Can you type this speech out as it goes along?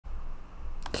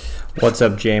What's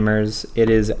up, Jamers? It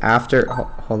is after...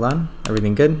 hold on.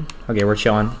 Everything good? Okay, we're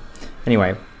chilling.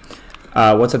 Anyway,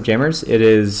 what's up, Jamers? It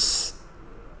is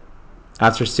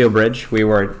after Steel Bridge. We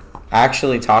were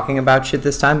actually talking about shit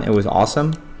this time. It was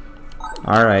awesome.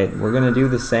 Alright, we're gonna do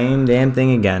the same damn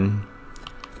thing again.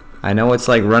 I know it's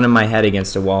like running my head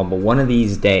against a wall, but one of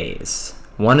these days,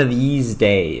 it's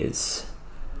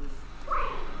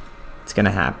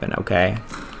gonna happen, okay?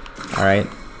 Alright?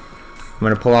 I'm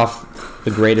gonna pull off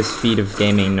the greatest feat of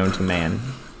gaming known to man.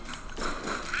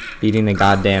 Beating the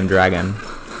goddamn dragon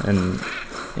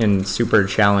in super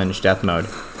challenge death mode.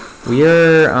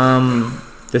 We're,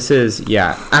 this is,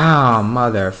 yeah. Ow,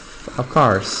 of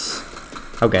course.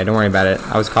 Okay, don't worry about it.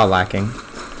 I was caught lacking.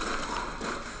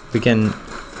 We can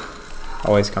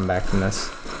always come back from this.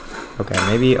 Okay,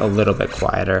 maybe a little bit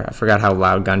quieter. I forgot how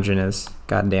loud Gungeon is.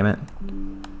 God damn it.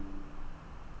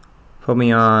 Put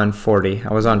me on 40.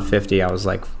 I was on 50. I was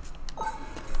like,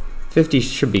 50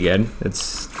 should be good.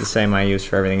 It's the same I use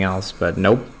for everything else, but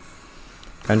nope.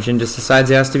 Gungeon just decides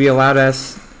it has to be a loud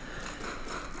ass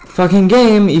fucking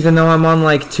game, even though I'm on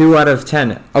like 2 out of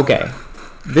 10. Okay.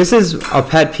 This is a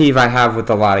pet peeve I have with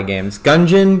a lot of games.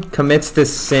 Gungeon commits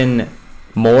this sin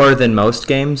more than most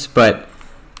games, but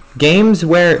games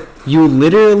where you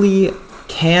literally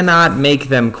cannot make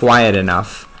them quiet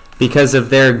enough because of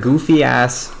their goofy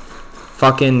ass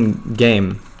fucking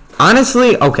game.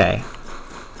 Honestly, okay.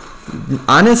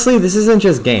 Honestly, this isn't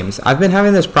just games. I've been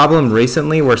having this problem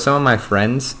recently where some of my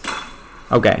friends...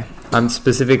 Okay, I'm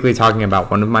specifically talking about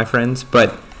one of my friends,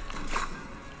 but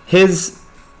his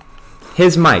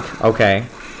mic, okay,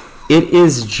 it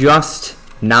is just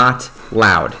not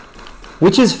loud,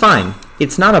 which is fine.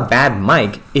 It's not a bad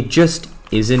mic, it just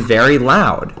isn't very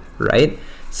loud, right?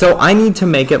 So I need to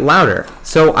make it louder.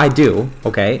 So I do,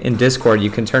 okay? In Discord, you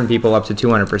can turn people up to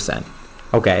 200%.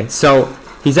 Okay, so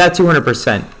he's at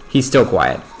 200%. He's still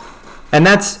quiet. And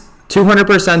that's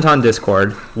 200% on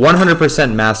Discord,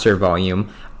 100% master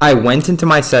volume. I went into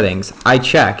my settings. I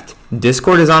checked.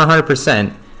 Discord is on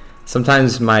 100%.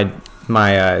 Sometimes my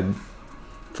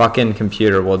fucking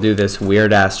computer will do this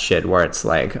weird ass shit where it's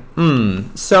like,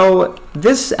 so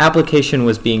this application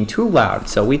was being too loud,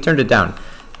 so we turned it down.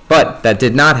 But that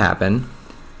did not happen.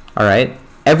 Alright?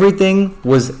 Everything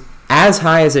was as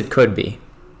high as it could be.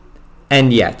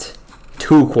 And yet,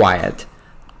 too quiet.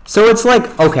 So it's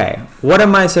like, okay, what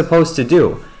am I supposed to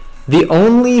do? The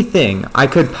only thing I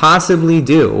could possibly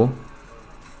do...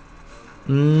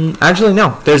 actually,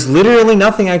 no. There's literally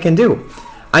nothing I can do.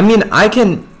 I mean, I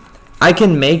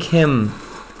can make him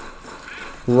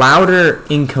louder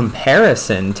in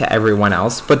comparison to everyone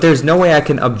else, but there's no way I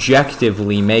can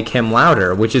objectively make him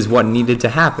louder, which is what needed to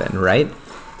happen, right?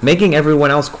 Making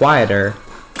everyone else quieter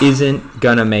isn't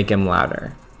gonna make him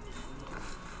louder.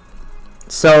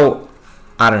 So,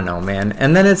 I don't know, man.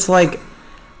 And then it's like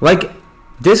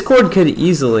Discord could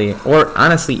easily, or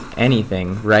honestly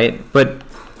anything, right? But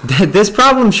this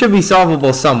problem should be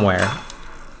solvable somewhere.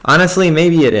 Honestly,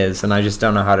 maybe it is, and I just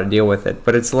don't know how to deal with it.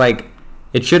 But it's like,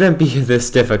 it shouldn't be this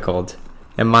difficult,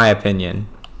 in my opinion.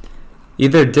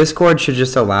 Either Discord should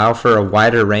just allow for a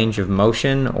wider range of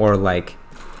motion, or like,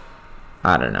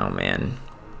 I don't know, man.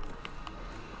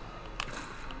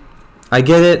 I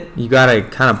get it, you gotta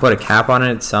kind of put a cap on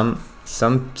it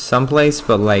someplace,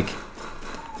 but like,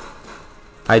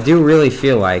 I do really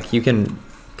feel like you can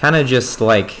kind of just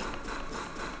like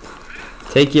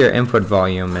take your input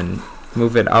volume and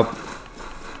move it up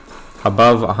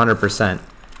above 100%.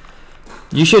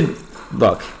 You should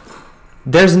look.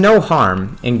 There's no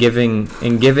harm in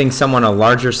giving someone a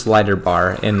larger slider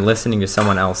bar and listening to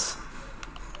someone else.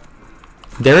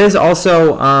 There is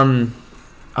also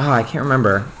I can't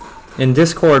remember. In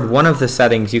Discord, one of the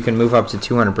settings you can move up to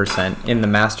 200% in the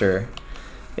master.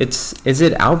 Is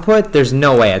it output? There's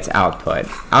no way it's output.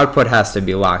 Output has to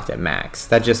be locked at max.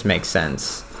 That just makes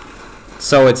sense.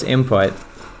 So it's input.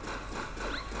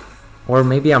 Or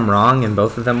maybe I'm wrong and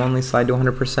both of them only slide to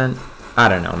 100%. I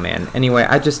don't know, man. Anyway,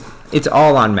 it's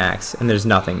all on max and there's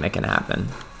nothing that can happen.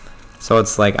 So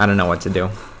it's like, I don't know what to do.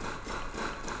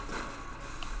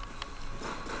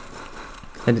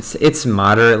 And it's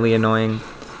moderately annoying.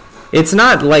 It's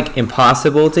not like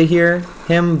impossible to hear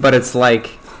him, but it's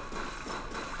like,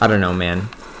 I don't know, man.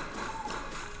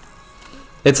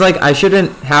 It's like I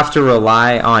shouldn't have to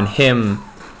rely on him.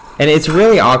 And it's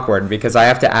really awkward because I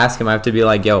have to ask him, I have to be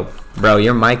like, yo, bro,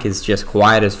 your mic is just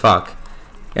quiet as fuck.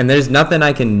 And there's nothing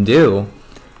I can do.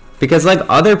 Because like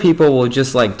other people will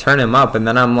just like turn him up and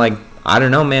then I'm like, I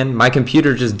don't know, man. My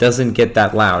computer just doesn't get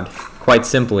that loud. Quite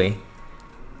simply.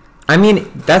 I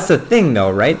mean, that's the thing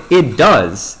though, right? It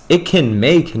does. It can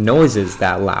make noises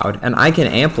that loud, and I can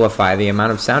amplify the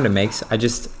amount of sound it makes. I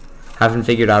just haven't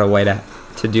figured out a way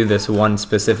to do this one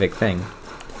specific thing.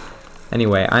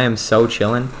 Anyway, I am so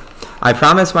chillin'. I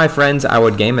promised my friends I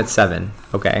would game at 7,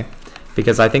 okay?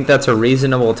 Because I think that's a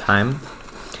reasonable time.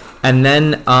 And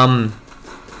then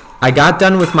I got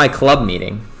done with my club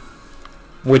meeting,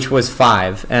 which was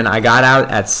 5, and I got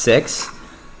out at 6.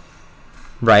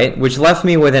 Right, which left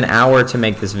me with an hour to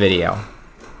make this video,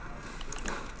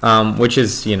 which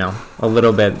is, you know, a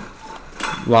little bit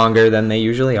longer than they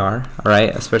usually are,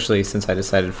 alright, especially since I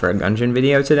decided for a Gungeon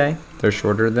video today. They're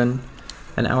shorter than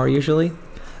an hour usually.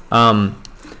 And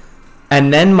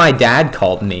then my dad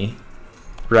called me,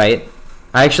 right?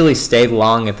 I actually stayed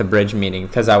long at the bridge meeting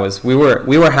because we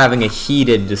were having a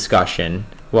heated discussion.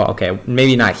 Well, okay,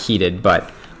 maybe not heated,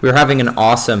 but we were having an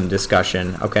awesome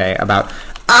discussion, okay, about...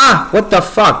 Ah! What the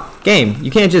fuck? Game, you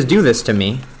can't just do this to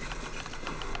me.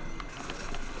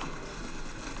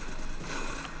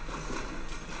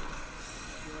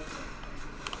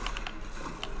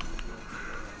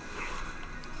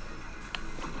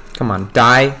 Come on,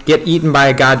 die. Get eaten by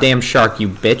a goddamn shark, you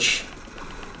bitch.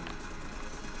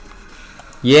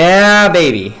 Yeah,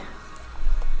 baby.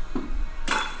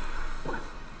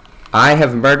 I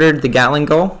have murdered the Gatling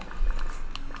Gull.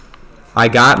 I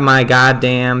got my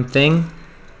goddamn thing.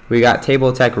 We got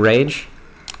Table Tech Rage.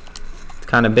 It's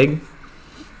kind of big.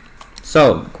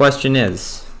 So, the question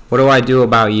is, what do I do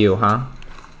about you, huh?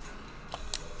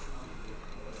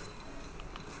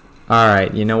 All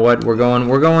right, you know what? We're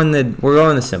going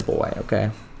the simple way,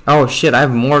 okay? Oh shit, I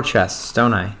have more chests,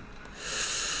 don't I?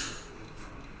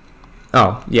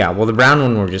 Oh, yeah, well the brown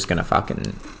one we're just gonna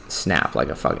fucking snap like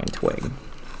a fucking twig.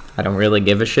 I don't really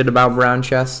give a shit about brown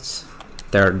chests.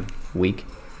 They're weak.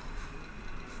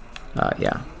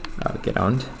 Yeah. Get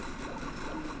owned.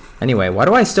 Anyway, why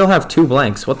do I still have 2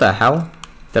 blanks? What the hell?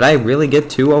 Did I really get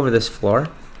 2 over this floor?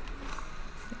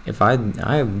 I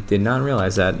did not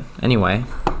realize that. Anyway,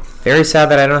 very sad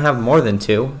that I don't have more than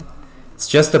 2. It's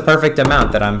just the perfect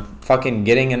amount that I'm fucking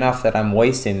getting enough that I'm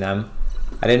wasting them.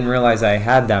 I didn't realize I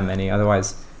had that many,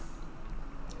 otherwise...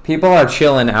 People are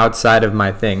chilling outside of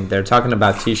my thing. They're talking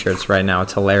about t-shirts right now.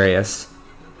 It's hilarious.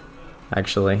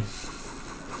 Actually.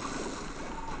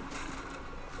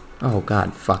 Oh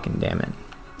god, fucking damn it.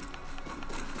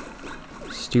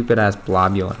 Stupid ass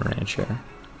Blobular Rancher.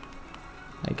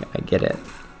 I get it.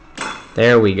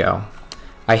 There we go.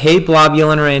 I hate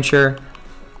Blobular Rancher.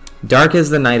 Dark as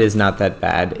the Night is not that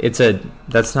bad.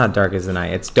 That's not Dark as the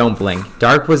Night. It's Don't Blink.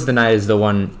 Dark was the Night is the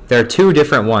one. There are 2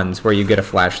 different ones where you get a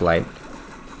flashlight.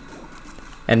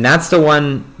 And that's the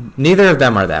one. Neither of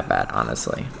them are that bad,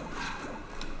 honestly.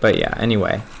 But yeah,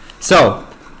 anyway. So,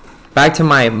 back to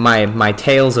my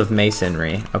tales of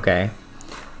masonry, okay?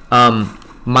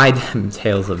 My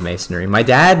tales of masonry. My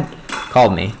dad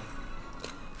called me.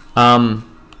 And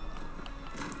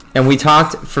we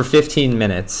talked for 15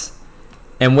 minutes,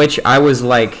 in which I was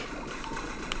like,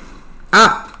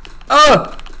 what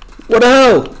the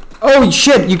hell? Oh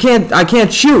shit, I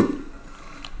can't shoot.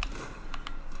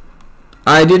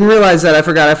 I didn't realize that. I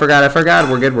forgot.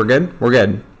 We're good.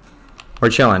 We're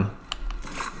chilling.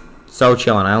 So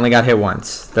chilling. I only got hit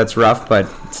once. That's rough,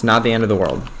 but it's not the end of the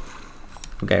world.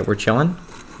 Okay, we're chilling.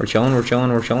 We're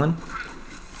chilling.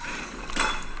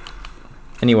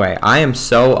 Anyway, I am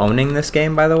so owning this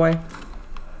game, by the way.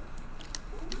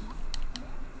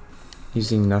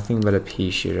 Using nothing but a pea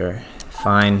shooter.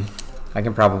 Fine. I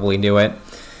can probably do it.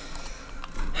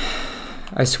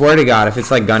 I swear to God, if it's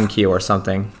like Gun Q or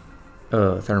something.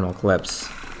 Ugh, thermal clips.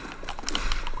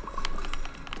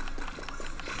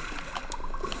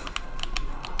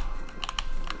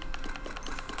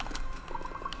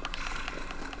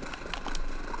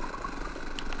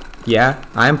 Yeah,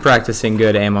 I'm practicing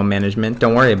good ammo management.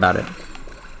 Don't worry about it.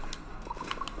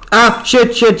 Ah,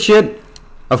 shit.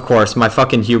 Of course, my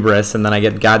fucking hubris, and then I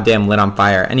get goddamn lit on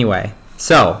fire. Anyway,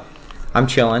 so, I'm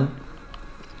chilling.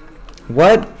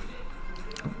 What?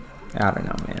 I don't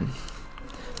know, man.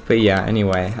 But yeah,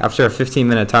 anyway, after a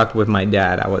 15-minute talk with my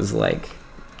dad, I was like,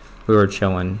 we were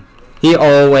chilling. He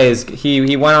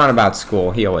went on about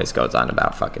school. He always goes on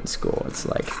about fucking school. It's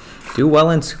like, do well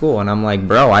in school. And I'm like,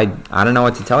 bro, I don't know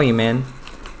what to tell you, man.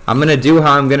 I'm going to do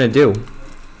how I'm going to do.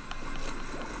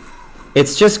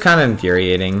 It's just kind of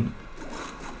infuriating.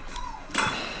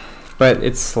 But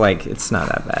it's like, it's not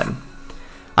that bad.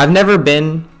 I've never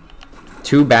been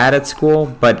too bad at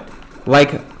school, but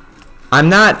like, I'm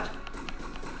not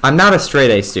a straight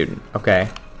A student, okay?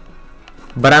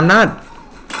 But I'm not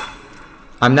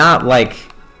like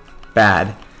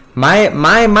bad.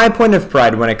 My point of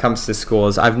pride when it comes to school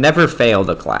is I've never failed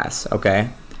a class. Okay,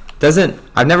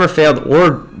 I've never failed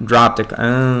or dropped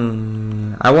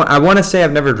a. I want to say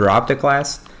I've never dropped a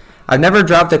class. I've never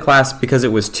dropped a class because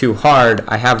it was too hard.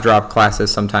 I have dropped classes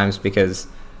sometimes because,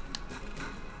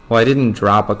 well, I didn't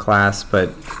drop a class,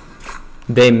 but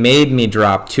they made me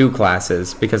drop 2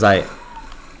 classes because at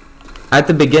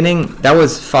the beginning, that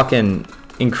was fucking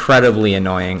incredibly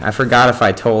annoying. I forgot if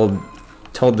I told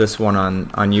this one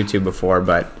on YouTube before,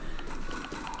 but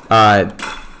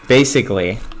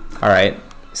basically, all right,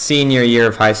 senior year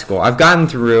of high school, I've gotten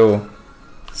through,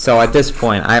 so at this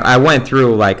point, I went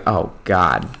through like, oh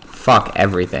god, fuck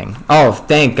everything. Oh,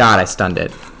 thank god I stunned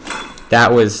it.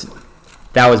 That was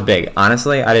big.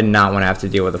 Honestly, I did not want to have to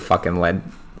deal with a fucking lead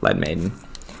maiden.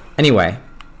 Anyway,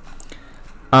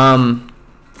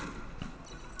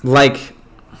 like,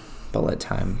 bullet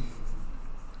time.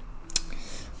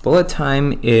 Bullet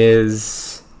time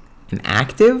is an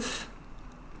active?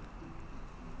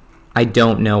 I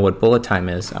don't know what bullet time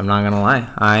is. I'm not gonna lie.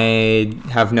 I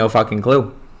have no fucking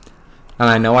clue. And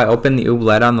I know I opened the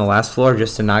oubliette on the last floor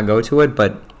just to not go to it,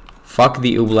 but fuck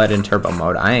the oubliette in turbo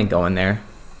mode. I ain't going there.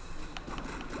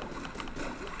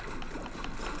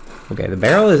 Okay, the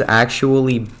barrel is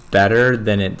actually better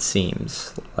than it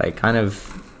seems. Like, kind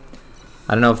of,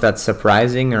 I don't know if that's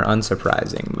surprising or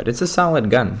unsurprising, but it's a solid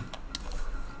gun.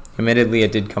 Admittedly,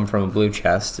 it did come from a blue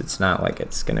chest. It's not like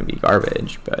it's gonna be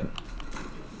garbage, but...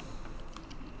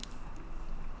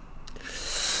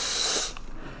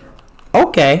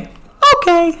 Okay.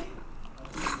 I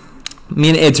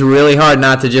mean, it's really hard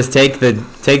not to just take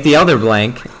the Elder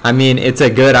Blank. I mean, it's a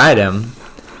good item.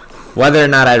 Whether or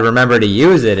not I remember to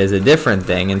use it is a different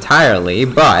thing entirely,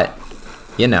 but,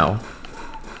 you know,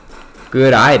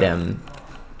 good item.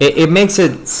 It makes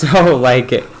it so,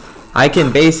 like, I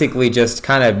can basically just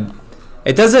kind of...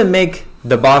 It doesn't make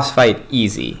the boss fight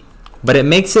easy, but it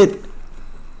makes it...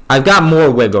 I've got more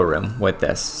wiggle room with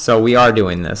this, so we are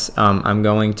doing this. I'm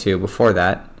going to, before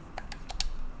that...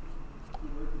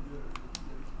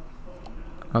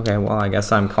 Okay, well, I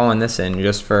guess I'm calling this in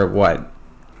just for, what,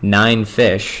 9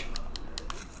 fish.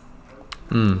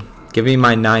 Give me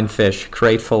my 9 fish.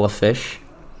 Crate full of fish.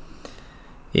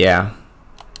 Yeah.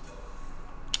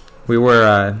 We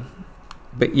were,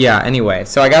 but yeah, anyway.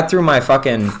 So I got through my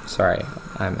fucking... Sorry.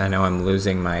 I know I'm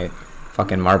losing my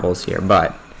fucking marbles here,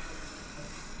 but...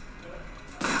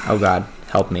 Oh god,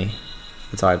 help me.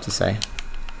 That's all I have to say.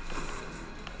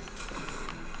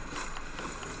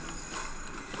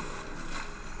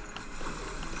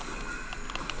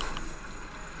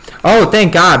 Oh,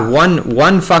 thank God!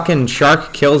 One fucking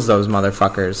shark kills those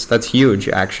motherfuckers. That's huge,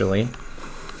 actually.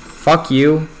 Fuck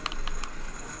you.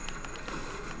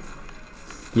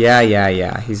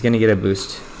 Yeah. He's gonna get a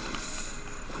boost.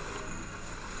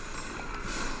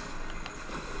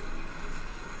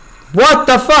 What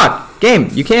the fuck? Game,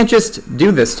 you can't just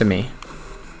do this to me.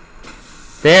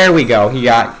 There we go. He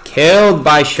got killed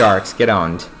by sharks. Get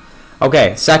owned.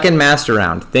 Okay, second master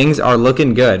round. Things are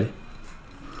looking good.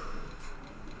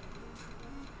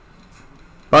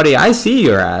 Buddy, I see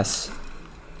your ass.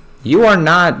 You are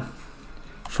not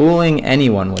fooling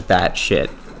anyone with that shit.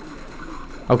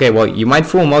 Okay, well, you might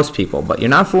fool most people, but you're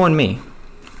not fooling me.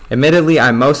 Admittedly,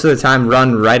 I most of the time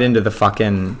run right into the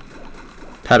fucking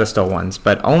pedestal ones,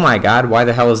 but oh my god, why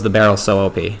the hell is the barrel so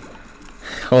OP?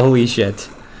 Holy shit.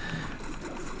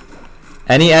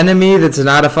 Any enemy that's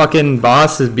not a fucking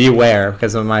boss is beware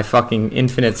because of my fucking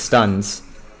infinite stuns.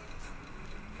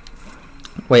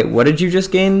 Wait, what did you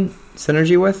just gain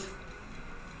synergy with?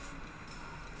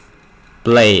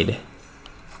 Blade.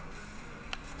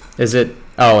 Is it?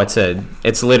 Oh,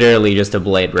 it's literally just a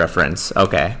blade reference.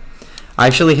 Okay. I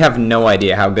actually have no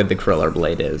idea how good the Kriller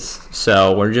blade is.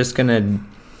 So we're just gonna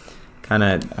kind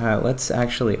of, let's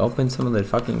actually open some of the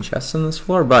fucking chests on this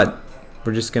floor, but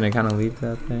we're just gonna kind of leave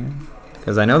that there.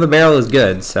 Because I know the barrel is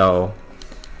good, so...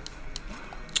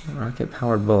 Rocket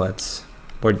powered bullets.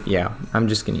 Or, yeah, I'm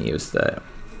just gonna use the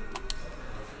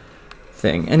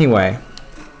thing. Anyway.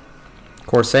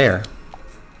 Corsair.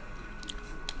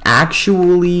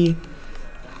 Actually,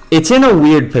 it's in a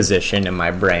weird position in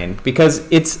my brain because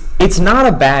it's not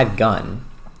a bad gun.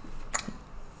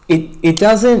 It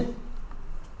doesn't.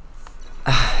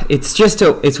 It's just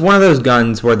it's one of those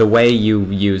guns where the way you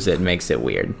use it makes it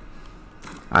weird.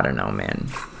 I don't know, man.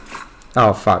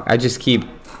 Oh fuck! I just keep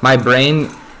my brain.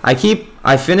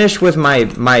 I finish with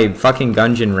my fucking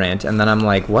Gungeon rant, and then I'm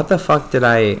like, what the fuck did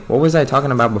I? What was I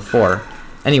talking about before?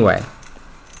 Anyway,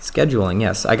 scheduling.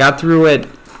 Yes, I got through it.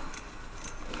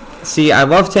 See, I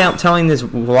love telling these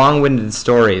long-winded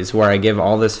stories where I give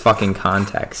all this fucking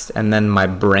context, and then my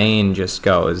brain just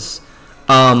goes,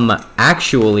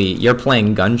 Actually, you're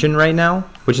playing Gungeon right now,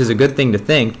 which is a good thing to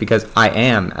think, because I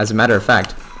am, as a matter of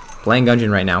fact, playing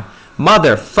Gungeon right now.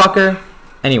 Motherfucker!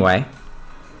 Anyway.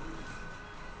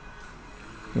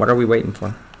 What are we waiting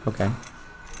for? Okay.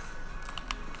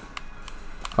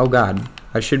 Oh god.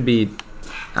 I should be...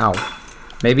 Ow.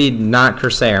 Maybe not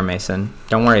Corsair, Mason.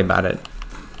 Don't worry about it.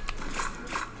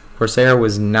 Corsair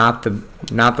was not the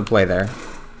play there.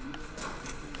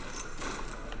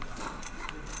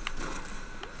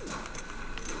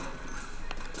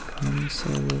 Come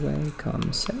sail away,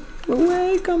 come sail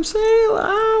away, come sail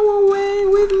away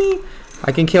with me.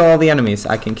 I can kill all the enemies.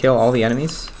 I can kill all the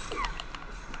enemies.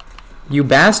 You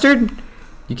bastard!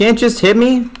 You can't just hit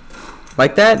me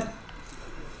like that.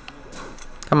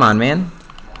 Come on, man.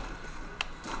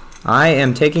 I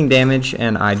am taking damage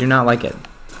and I do not like it.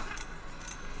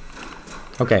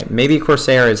 Okay, maybe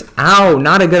Corsair is... Ow!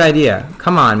 Not a good idea.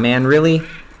 Come on, man. Really?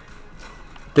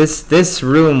 This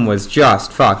room was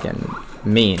just fucking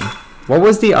mean. What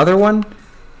was the other one?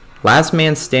 Last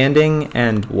Man Standing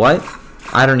and what?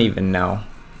 I don't even know.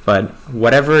 But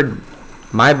whatever...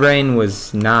 My brain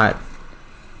was not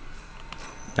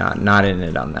in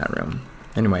it on that room.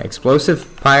 Anyway, Explosive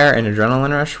Fire and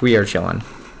Adrenaline Rush. We are chilling.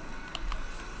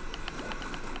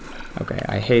 Okay,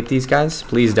 I hate these guys.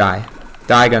 Please die.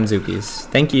 Die, Gunzukis.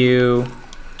 Thank you.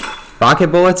 Rocket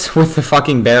bullets with the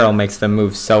fucking barrel makes them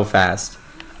move so fast.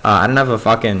 I don't have a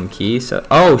fucking key, so...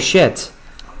 Oh, shit!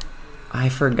 I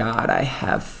forgot I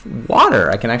have water.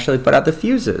 I can actually put out the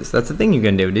fuses. That's the thing you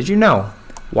can do. Did you know?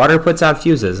 Water puts out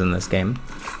fuses in this game.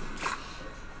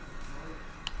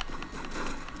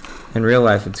 In real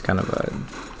life, it's kind of a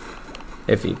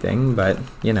iffy thing, but,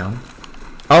 you know.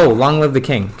 Oh, long live the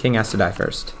king. King has to die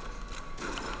first.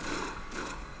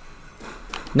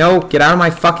 No, get out of my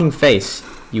fucking face,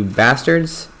 you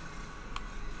bastards.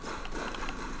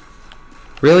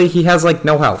 Really? He has, like,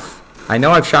 no health. I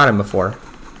know I've shot him before.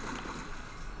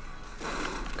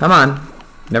 Come on.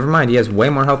 Never mind, he has way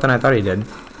more health than I thought he did.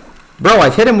 Bro,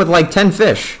 I've hit him with, like, 10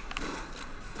 fish.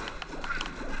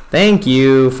 Thank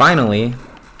you, finally.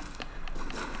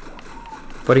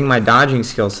 Putting my dodging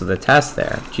skills to the test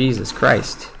there. Jesus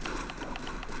Christ.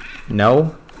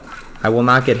 No. I will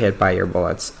not get hit by your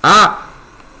bullets. Ah!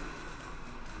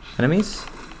 Enemies?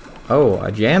 Oh,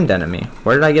 a jammed enemy.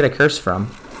 Where did I get a curse from?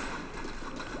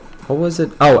 What was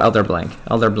it? Oh, Elder Blink.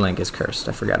 Elder Blink is cursed.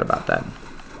 I forgot about that.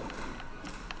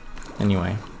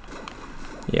 Anyway.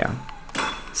 Yeah.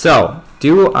 So,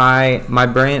 my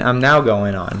brain, I'm now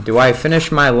going on. Do I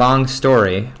finish my long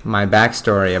story, my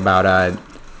backstory about,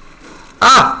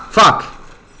 ah! Fuck!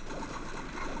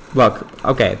 Look,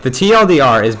 okay, the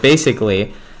TLDR is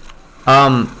basically,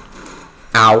 ow,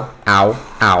 ow,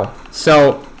 ow.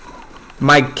 So,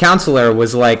 my counselor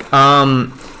was like,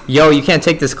 yo, you can't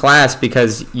take this class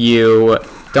because you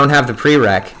don't have the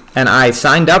prereq. And I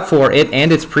signed up for it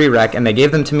and its prereq, and they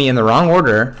gave them to me in the wrong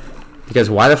order, because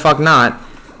why the fuck not?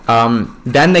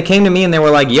 Then they came to me and they were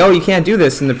like, yo, you can't do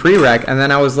this in the prereq. And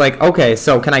then I was like, okay,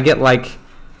 so can I get, like,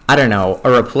 I don't know,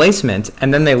 a replacement?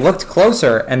 And then they looked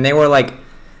closer and they were like,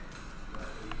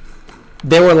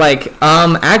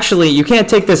 actually, you can't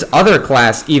take this other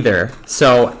class either,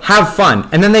 so have fun.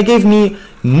 And then they gave me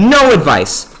no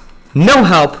advice, no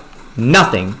help,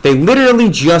 nothing. They literally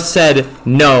just said,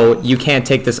 no, you can't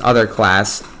take this other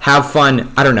class. Have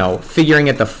fun, I don't know, figuring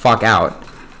it the fuck out.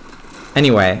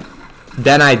 Anyway,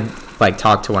 then I, like,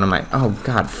 talked to one of my, oh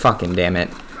god, fucking damn it.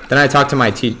 Then I talked to my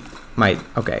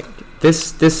okay,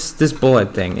 this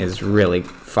bullet thing is really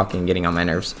fucking getting on my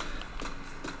nerves.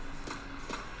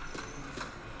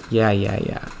 Yeah.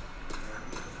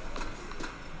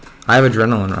 I have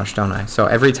Adrenaline Rush, don't I? So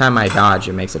every time I dodge,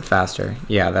 it makes it faster.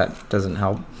 Yeah, that doesn't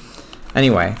help.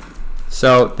 Anyway,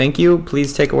 so thank you.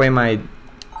 Please take away my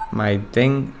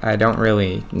thing. I don't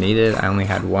really need it. I only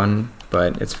had one,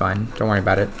 but it's fine. Don't worry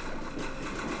about it.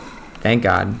 Thank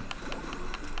God.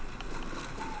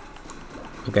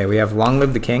 Okay, we have Long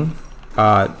Live the King.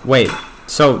 Wait.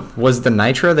 So was the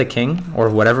Nitra the king, or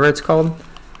whatever it's called?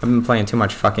 I've been playing too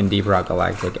much fucking Deep Rock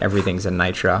Galactic. Everything's a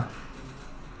Nitra.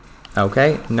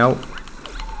 Okay, nope.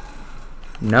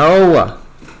 No!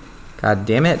 God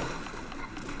damn it.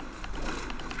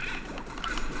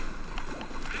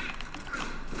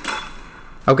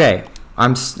 Okay,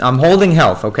 I'm holding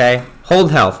health, okay?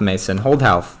 Hold health, Mason. Hold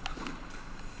health.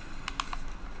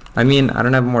 I mean, I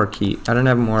don't have more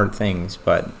things,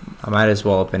 but I might as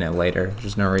well open it later.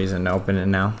 There's no reason to open it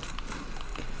now.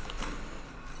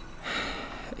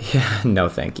 Yeah, no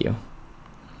thank you.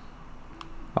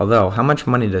 Although, how much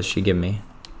money does she give me?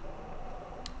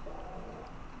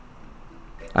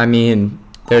 I mean,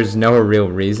 there's no real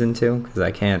reason to, because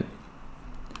I can't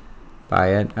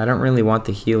by it. I don't really want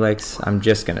the Helix. I'm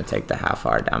just gonna take the half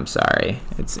heart. I'm sorry.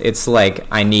 It's like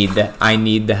I need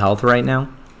the health right now.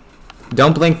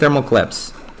 Don't blink thermal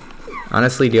clips.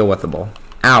 Honestly, deal with the ball.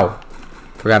 Ow.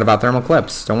 Forgot about thermal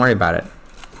clips. Don't worry about it.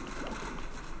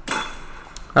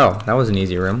 Oh, that was an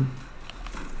easy room.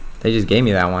 They just gave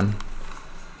me that one.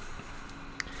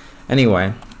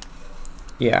 Anyway.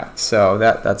 Yeah, so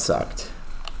that sucked.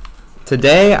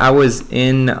 Today I was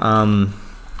in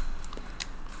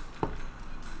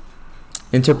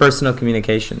interpersonal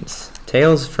communications.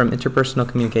 Tales from interpersonal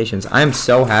communications. I'm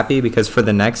so happy because for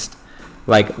the next,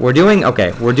 like, we're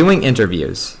doing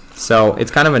interviews. So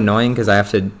it's kind of annoying because I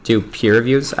have to do peer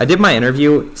reviews. I did my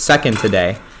interview second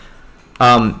today.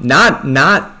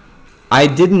 I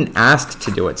didn't ask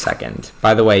to do it second.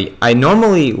 By the way, I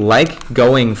normally like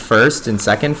going first and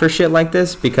second for shit like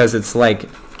this because it's like,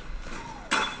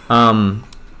 I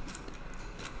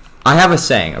have a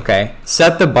saying, okay?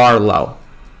 Set the bar low,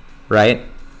 right?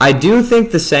 I do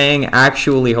think the saying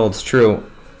actually holds true.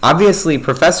 Obviously,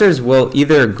 professors will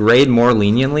either grade more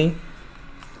leniently.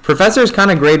 Professors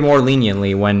kind of grade more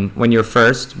leniently when you're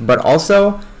first, but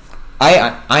also,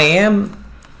 I am...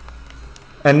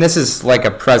 And this is like a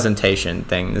presentation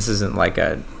thing. This isn't like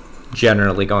a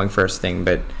generally going first thing.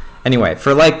 But anyway,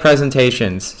 for like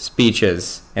presentations,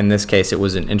 speeches, in this case it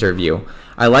was an interview,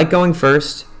 I like going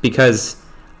first because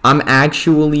I'm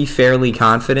actually fairly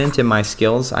confident in my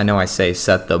skills. I know I say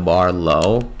set the bar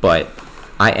low, but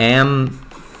I am...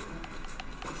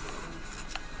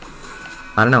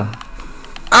 I don't know.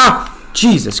 Ah!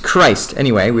 Jesus Christ.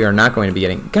 Anyway, we are not going to be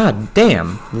getting... God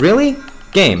damn. Really?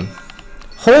 Game.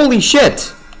 Holy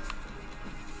shit!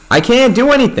 I can't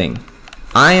do anything.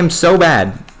 I am so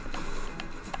bad.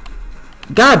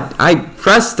 God, I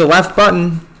pressed the left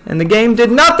button and the game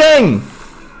did nothing!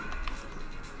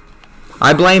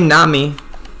 I blame not me.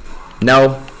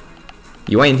 No.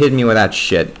 You ain't hitting me with that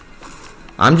shit.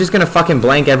 I'm just gonna fucking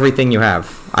blank everything you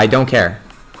have. I don't care.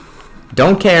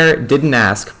 Don't care, didn't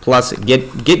ask, plus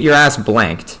get your ass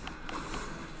blanked.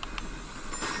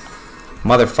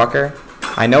 Motherfucker.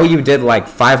 I know you did like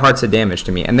 5 hearts of damage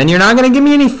to me, and then you're not gonna give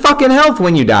me any fucking health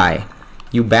when you die.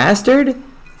 You bastard.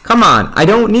 Come on, I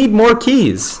don't need more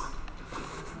keys.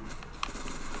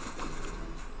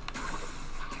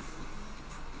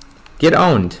 Get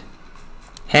owned.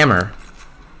 Hammer.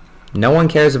 No one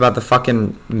cares about the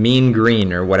fucking mean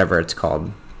green or whatever it's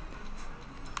called.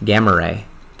 Gamma ray.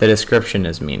 The description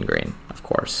is mean green, of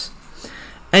course.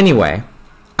 Anyway,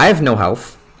 I have no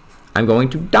health. I'm going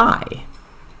to die.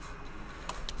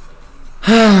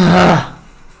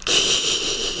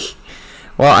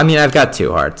 Well, I mean, I've got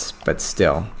 2 hearts, but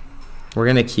still. We're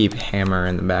going to keep hammer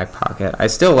in the back pocket. I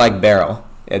still like barrel.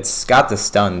 It's got the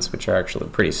stuns, which are actually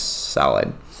pretty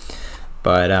solid.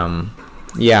 But,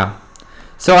 yeah.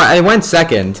 So I went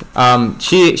second.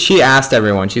 She asked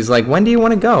everyone, she's like, when do you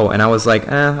want to go? And I was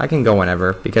like, I can go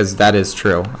whenever, because that is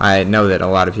true. I know that a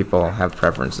lot of people have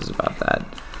preferences about that.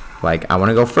 Like, I want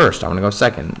to go first, I want to go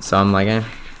second. So I'm like,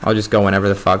 I'll just go whenever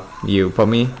the fuck you put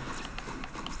me.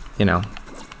 You know,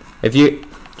 if you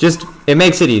just, it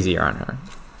makes it easier on her.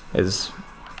 Is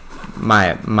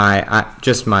my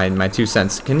 2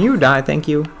 cents. Can you die? Thank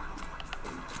you.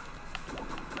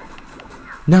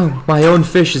 No, my own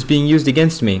fish is being used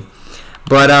against me.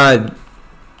 But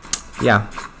yeah,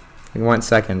 I went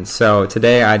second. So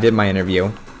today I did my interview,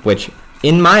 which,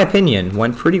 in my opinion,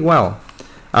 went pretty well.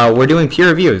 We're doing peer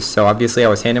reviews, so obviously I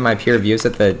was handing my peer reviews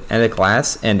at the end of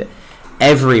class, and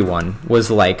everyone was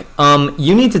like,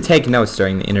 you need to take notes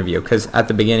during the interview, because at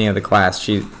the beginning of the class,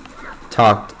 she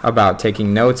talked about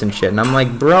taking notes and shit, and I'm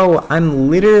like, bro, I'm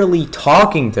literally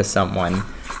talking to someone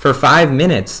for 5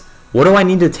 minutes. What do I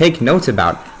need to take notes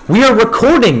about? We are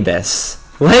recording this.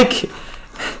 Like,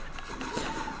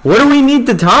 what do we need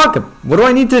to talk? What do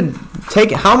I need to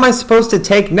take? How am I supposed to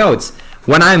take notes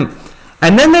when I'm...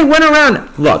 And then they went around.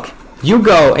 Look, you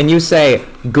go and you say,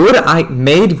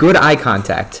 made good eye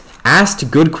contact, asked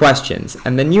good questions,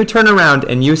 and then you turn around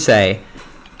and you say,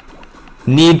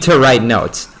 need to write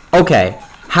notes. Okay,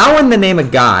 how in the name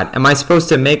of God am I supposed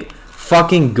to make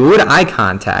fucking good eye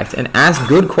contact and ask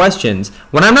good questions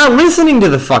when I'm not listening to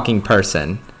the fucking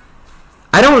person?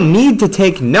 I don't need to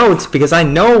take notes because I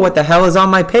know what the hell is on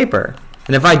my paper.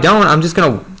 And if I don't, I'm just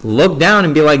gonna look down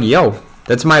and be like, yo,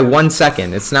 that's my 1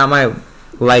 second. It's not my,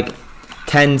 like,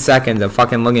 10 seconds of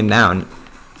fucking looking down.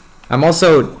 I'm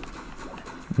also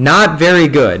not very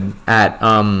good at,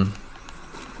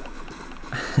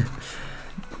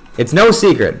 it's no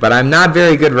secret, but I'm not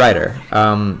very good writer.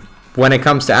 When it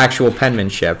comes to actual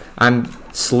penmanship, I'm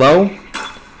slow,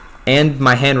 and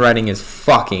my handwriting is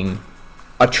fucking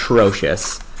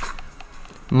atrocious.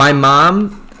 My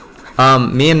mom,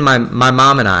 me and my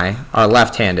mom and I are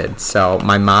left-handed, so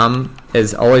my mom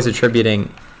is always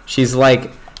attributing. She's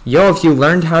like, "Yo, if you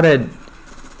learned how to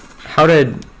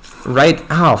write,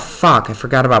 oh fuck, I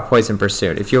forgot about Poison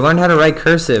Pursuit. If you learned how to write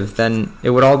cursive, then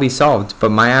it would all be solved."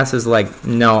 But my ass is like,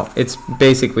 no, it's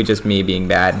basically just me being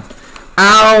bad.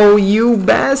 Ow, you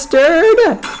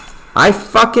bastard! I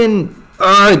fucking,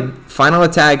 final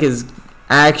attack is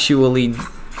actually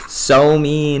so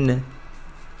mean.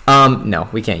 No,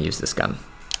 we can't use this gun.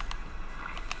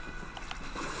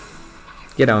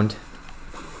 Get owned.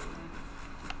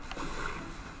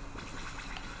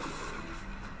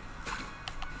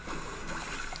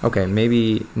 Okay,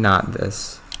 maybe not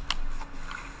this.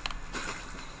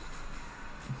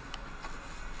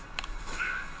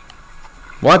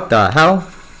 What the hell?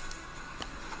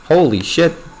 Holy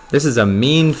shit. This is a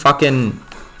mean fucking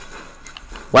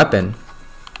weapon.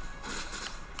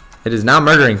 It is not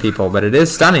murdering people, but it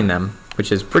is stunning them,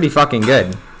 which is pretty fucking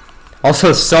good.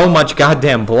 Also, so much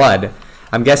goddamn blood.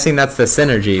 I'm guessing that's the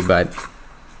synergy, but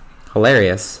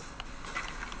hilarious.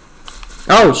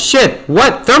 Oh shit!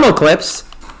 What? Thermal clips?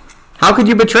 How could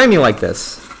you betray me like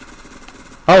this?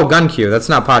 Oh, gun queue. That's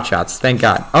not pot shots. Thank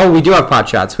God. Oh, we do have pot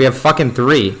shots. We have fucking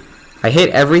 3. I hate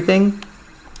everything.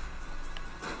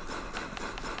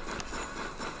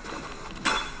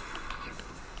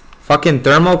 Fucking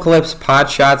thermal clips, pot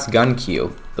shots, gun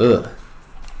queue. Ugh.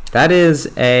 That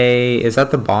is a... Is that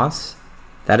the boss?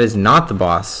 That is not the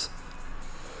boss.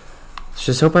 Let's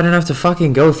just hope I don't have to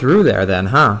fucking go through there then,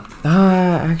 huh?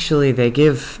 Actually, they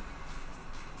give...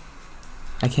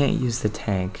 I can't use the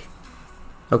tank.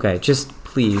 Okay, just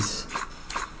please.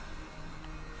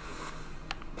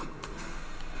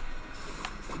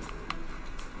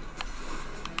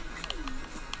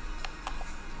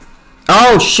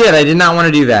 Oh shit, I did not want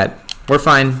to do that. We're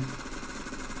fine.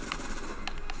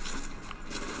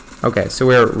 Okay, so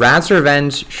we're Rat's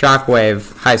Revenge,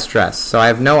 Shockwave, High Stress. So I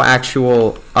have no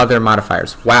actual other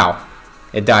modifiers. Wow,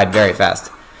 it died very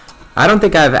fast. I don't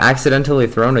think I've accidentally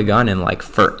thrown a gun in like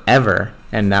forever.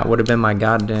 And that would have been my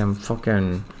goddamn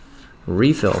fucking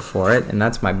refill for it. And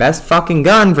that's my best fucking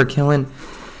gun for killing.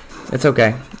 It's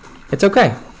okay. It's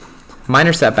okay.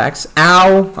 Minor setbacks.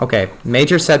 Ow! Okay,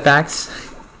 major setbacks.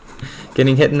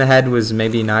 Getting hit in the head was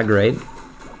maybe not great.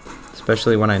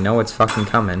 Especially when I know it's fucking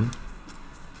coming.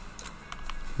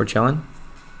 We're chilling.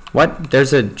 What?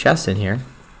 There's a chest in here.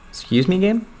 Excuse me,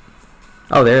 game?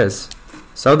 Oh, there is.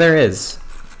 So there is.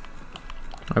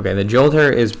 Okay, the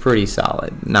Jolter is pretty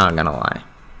solid, not gonna lie.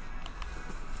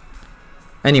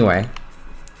 Anyway,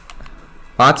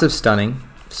 lots of stunning,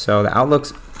 so the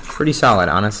outlook's pretty solid,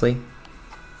 honestly.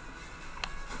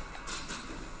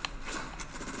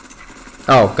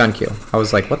 Oh, gun queue. I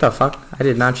was like, what the fuck? I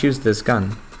did not choose this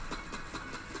gun.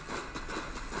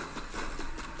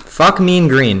 Fuck Mean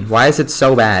Green. Why is it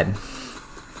so bad?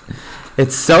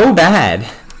 It's so bad.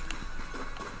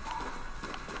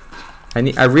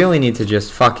 I really need to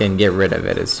just fucking get rid of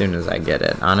it as soon as I get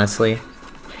it, honestly.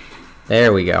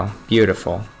 There we go.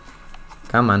 Beautiful.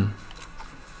 Come on.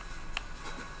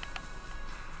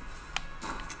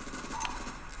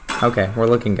 Okay, we're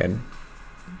looking good.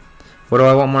 What do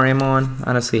I want more ammo on?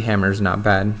 Honestly, hammer's not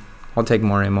bad. I'll take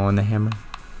more ammo on the hammer.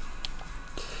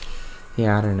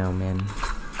 Yeah, I don't know, man.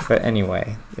 But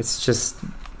anyway, it's just...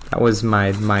 That was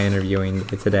my interviewing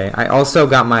day today. I also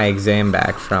got my exam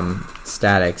back from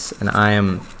statics, and I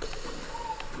am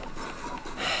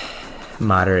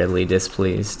moderately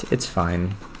displeased. It's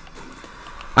fine.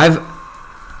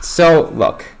 So,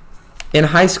 look. In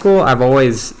high school, I've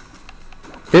always...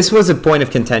 This was a point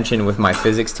of contention with my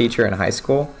physics teacher in high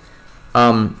school.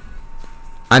 I'm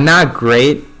not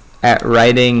great at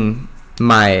writing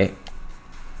my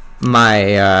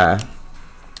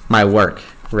work,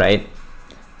 right?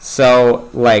 So,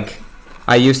 like,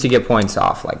 I used to get points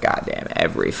off, like, goddamn,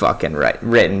 every fucking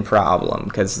written problem,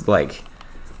 because, like,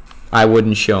 I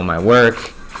wouldn't show my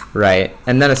work, right?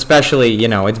 And then especially, you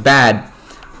know, it's bad.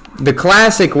 The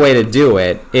classic way to do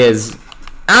it is,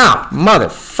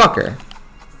 motherfucker.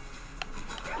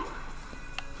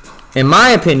 In my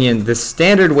opinion, the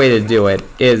standard way to do it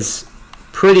is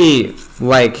pretty,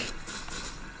 like...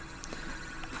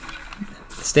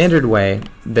 Standard way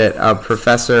that a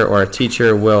professor or a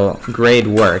teacher will grade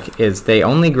work is they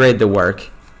only grade the work.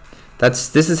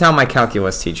 This is how my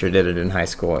calculus teacher did it in high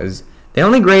school, is they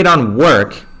only grade on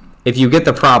work if you get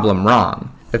the problem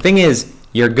wrong. The thing is,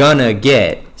 you're gonna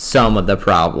get some of the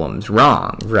problems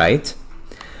wrong, right?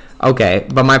 Okay,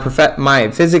 but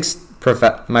my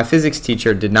physics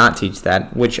teacher did not teach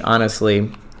that, which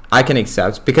honestly I can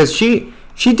accept, because she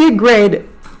did grade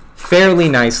fairly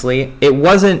nicely. It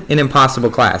wasn't an impossible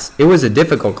class. It was a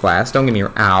difficult class. Don't get me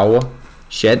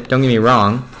shit. Don't get me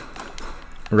wrong.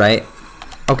 Right?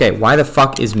 Okay, why the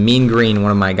fuck is Mean Green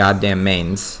one of my goddamn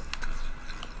mains?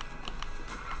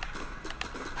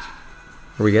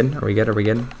 Are we good? Are we good? Are we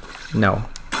good? No.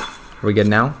 Are we good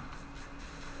now?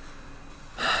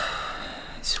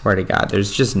 I swear to God,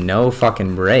 there's just no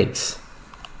fucking breaks.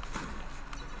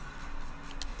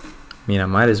 I mean, I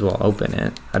might as well open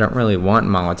it. I don't really want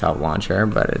Molotov launcher,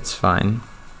 but it's fine.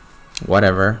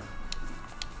 Whatever.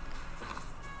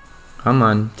 Come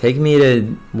on, take me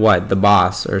to, what, the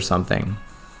boss or something.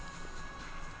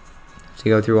 To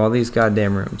go through all these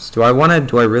goddamn rooms. Do I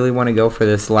really want to go for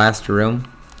this last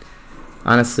room?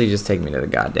 Honestly, just take me to the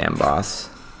goddamn boss.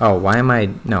 Oh, why am I,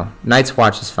 no. Night's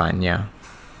Watch is fine, yeah.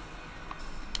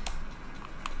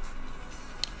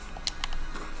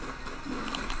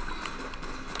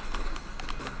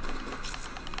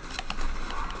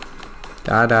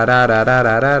 Da da da da da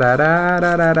da da da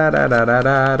da da da da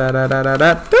da da da da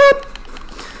da.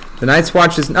 The Night's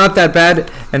Watch is not that bad,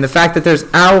 and the fact that there's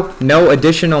no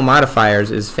additional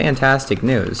modifiers is fantastic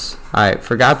news. I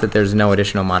forgot that there's no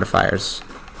additional modifiers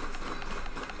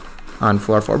on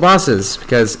floor 4 bosses,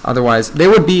 because otherwise they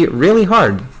would be really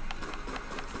hard.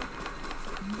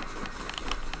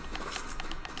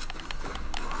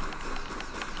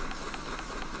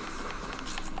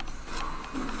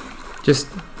 Just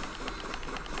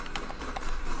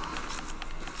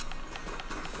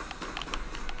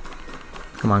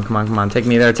come on, come on, come on. Take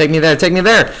me there, take me there, take me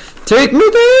there. Take me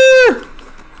there!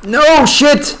 No,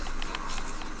 shit!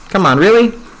 Come on,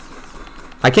 really?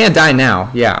 I can't die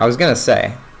now. Yeah, I was gonna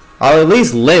say. I'll at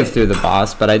least live through the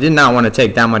boss, but I did not want to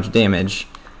take that much damage.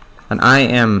 And I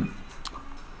am...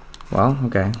 Well,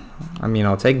 okay. I mean,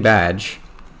 I'll take badge.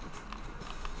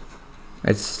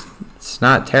 It's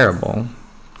not terrible.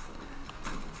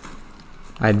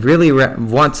 I'd really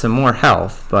want some more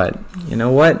health, but you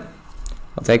know what?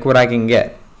 I'll take what I can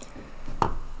get.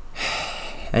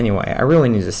 Anyway, I really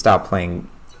need to stop playing.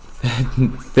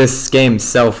 This game's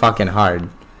so fucking hard.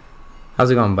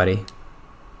 How's it going, buddy?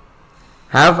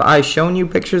 Have I shown you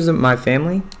pictures of my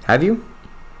family? Have you?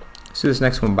 Let's do this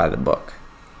next one by the book.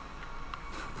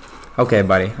 Okay,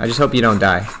 buddy. I just hope you don't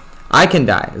die. I can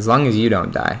die, as long as you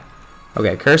don't die.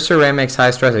 Okay, Cursed Ceramics,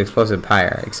 High Stress Explosive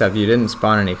Pyre. Except you didn't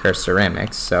spawn any Cursed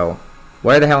Ceramics, so...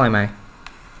 Where the hell am I?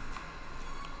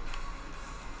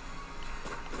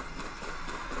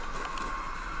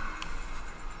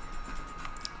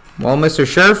 Well, Mr.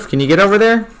 Sheriff, can you get over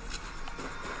there?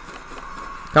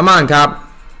 Come on, cop.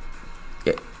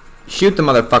 Shoot the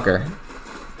motherfucker.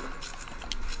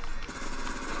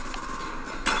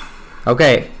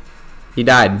 Okay. He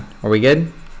died. Are we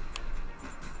good?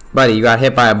 Buddy, you got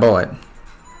hit by a bullet.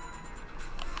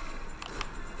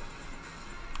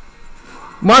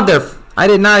 I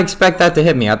did not expect that to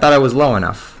hit me. I thought I was low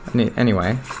enough.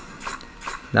 Anyway.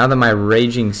 Now that my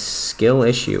raging skill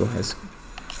issue has...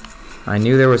 I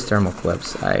knew there was thermal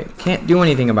clips. I can't do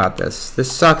anything about this.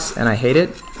 This sucks and I hate it.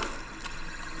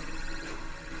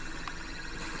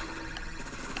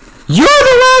 You're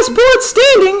the last bullet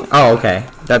standing! Oh, okay.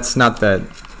 That's not the...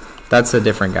 That's a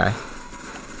different guy.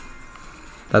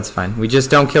 That's fine. We just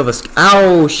don't kill this...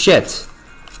 Ow, shit!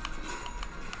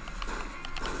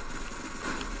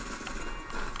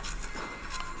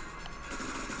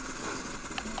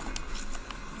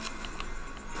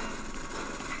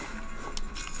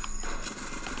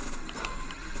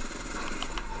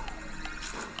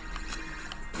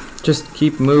 Just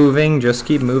keep moving, just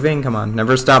keep moving. Come on,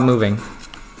 never stop moving.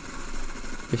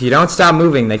 If you don't stop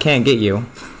moving, they can't get you.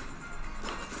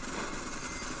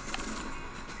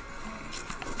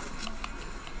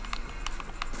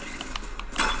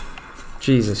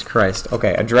 Jesus Christ.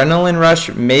 Okay, Adrenaline Rush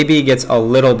maybe gets a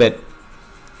little bit...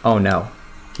 Oh no.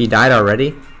 He died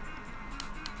already?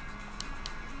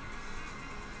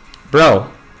 Bro.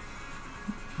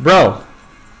 Bro.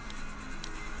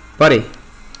 Buddy.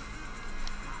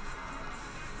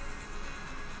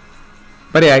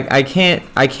 Buddy, I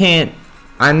can't,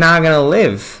 I'm not gonna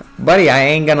live. Buddy, I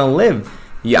ain't gonna live.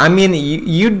 I mean,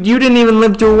 you didn't even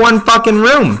live through one fucking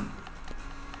room.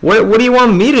 What do you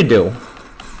want me to do?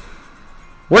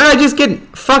 Where did I just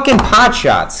get fucking pot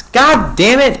shots? God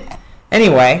damn it.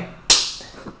 Anyway,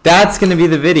 that's gonna be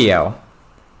the video.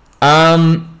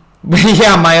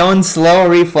 Yeah, my own slow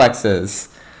reflexes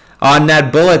on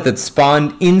that bullet that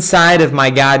spawned inside of my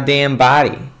goddamn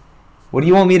body. What do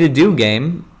you want me to do,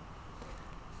 game?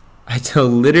 I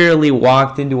literally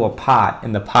walked into a pot,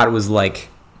 and the pot was like,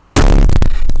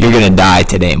 "You're gonna die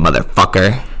today,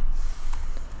 motherfucker."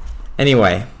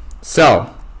 Anyway,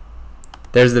 so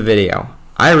there's the video.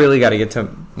 I really got to get to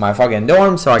my fucking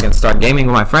dorm so I can start gaming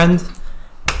with my friends.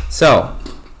 So,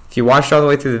 if you watched all the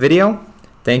way through the video,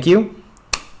 thank you.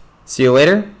 See you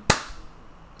later.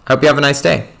 Hope you have a nice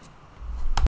day.